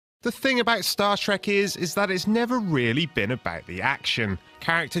The thing about Star Trek is that it's never really been about the action.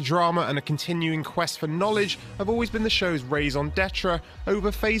 Character drama and a continuing quest for knowledge have always been the show's raison d'etre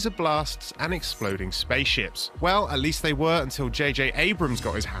over phaser blasts and exploding spaceships. Well, at least they were until J.J. Abrams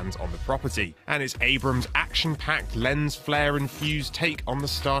got his hands on the property. And it's Abrams' action-packed, lens flare-infused take on the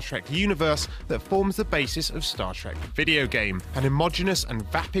Star Trek universe that forms the basis of Star Trek the video game, an homogeneous and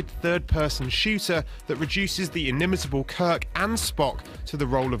vapid third-person shooter that reduces the inimitable Kirk and Spock to the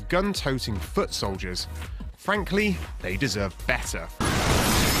role of gun-toting foot soldiers. Frankly, they deserve better.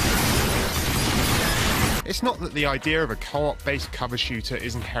 It's not that the idea of a co-op-based cover shooter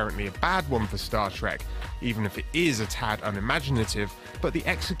is inherently a bad one for Star Trek, even if it is a tad unimaginative, but the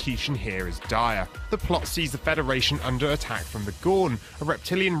execution here is dire. The plot sees the Federation under attack from the Gorn, a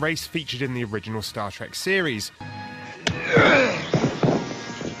reptilian race featured in the original Star Trek series.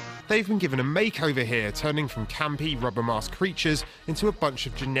 They've been given a makeover here, turning from campy, rubber-masked creatures into a bunch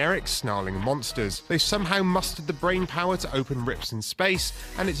of generic, snarling monsters. They've somehow mustered the brain power to open rips in space,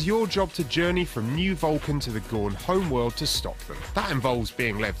 and it's your job to journey from New Vulcan to the Gorn homeworld to stop them. That involves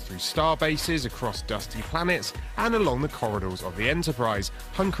being led through star bases, across dusty planets, and along the corridors of the Enterprise,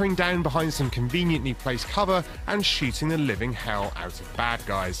 hunkering down behind some conveniently placed cover and shooting the living hell out of bad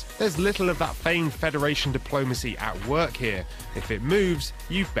guys. There's little of that famed Federation diplomacy at work here. If it moves,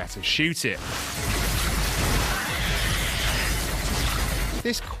 you've better shoot it.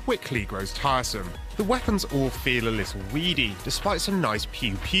 This quickly grows tiresome. The weapons all feel a little weedy, despite some nice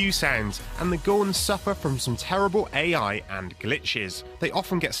pew-pew sounds, and the Gorn suffer from some terrible AI and glitches. They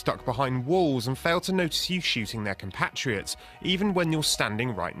often get stuck behind walls and fail to notice you shooting their compatriots, even when you're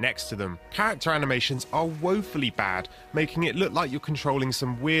standing right next to them. Character animations are woefully bad, making it look like you're controlling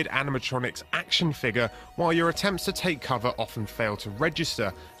some weird animatronics action figure, while your attempts to take cover often fail to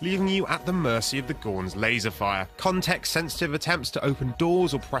register, leaving you at the mercy of the Gorn's laser fire. Context-sensitive attempts to open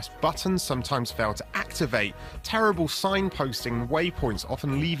doors or press buttons sometimes fail to activate. Terrible signposting and waypoints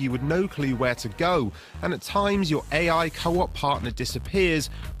often leave you with no clue where to go, and at times your AI co-op partner disappears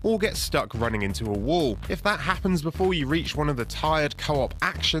or gets stuck running into a wall. If that happens before you reach one of the tired co-op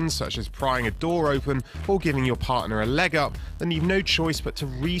actions, such as prying a door open or giving your partner a leg up, then you've no choice but to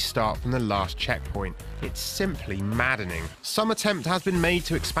restart from the last checkpoint. It's simply maddening. Some attempt has been made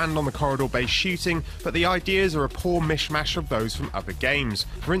to expand on the corridor-based shooting, but the ideas are a poor mishmash of those from other games.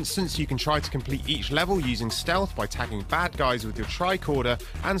 For instance, you can try to complete each level using stealth by tagging bad guys with your tricorder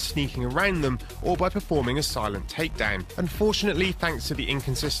and sneaking around them, or by performing a silent takedown. Unfortunately, thanks to the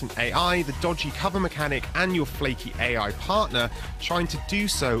inconsistent AI, the dodgy cover mechanic, and your flaky AI partner, trying to do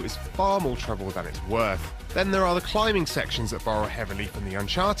so is far more trouble than it's worth. Then there are the climbing sections that borrow heavily from the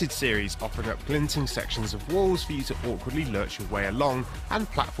Uncharted series, offering up glinting sections of walls for you to awkwardly lurch your way along, and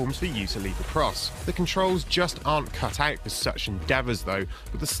platforms for you to leap across. The controls just aren't cut out for such endeavours though,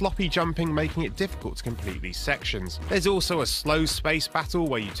 with the sloppy jumping making it difficult to complete these sections. There's also a slow space battle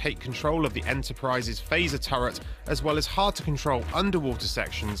where you take control of the Enterprise's phaser turret, as well as hard to control underwater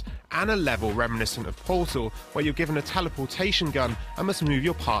sections, and a level reminiscent of Portal where you're given a teleportation gun and must move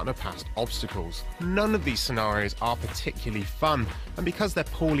your partner past obstacles. None of these scenarios are particularly fun, and because they're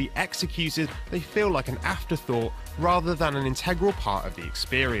poorly executed, they feel like an afterthought rather than an integral part of the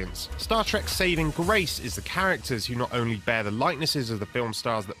experience. Star Trek's saving grace is the characters, who not only bear the likenesses of the film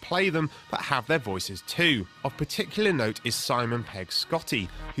stars that play them, but have their voices too. Of particular note is Simon Pegg Scotty,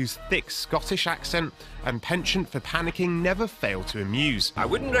 whose thick Scottish accent and penchant for panicking never fail to amuse. I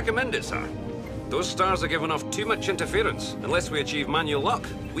wouldn't recommend it, sir. Those stars are giving off too much interference. Unless we achieve manual lock,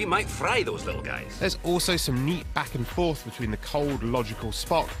 we might fry those little guys. There's also some neat back and forth between the cold, logical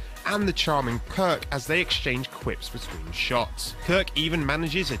Spock and the charming Kirk as they exchange quips between shots. Kirk even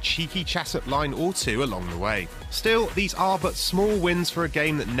manages a cheeky chat-up line or two along the way. Still, these are but small wins for a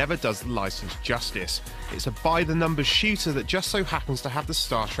game that never does the license justice. It's a by-the-numbers shooter that just so happens to have the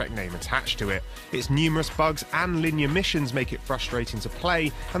Star Trek name attached to it. Its numerous bugs and linear missions make it frustrating to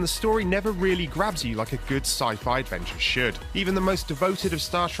play, and the story never really grabs you like a good sci-fi adventure should. Even the most devoted of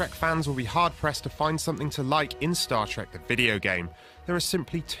Star Trek fans will be hard-pressed to find something to like in Star Trek the video game. There are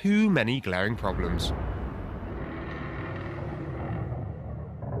simply too many glaring problems.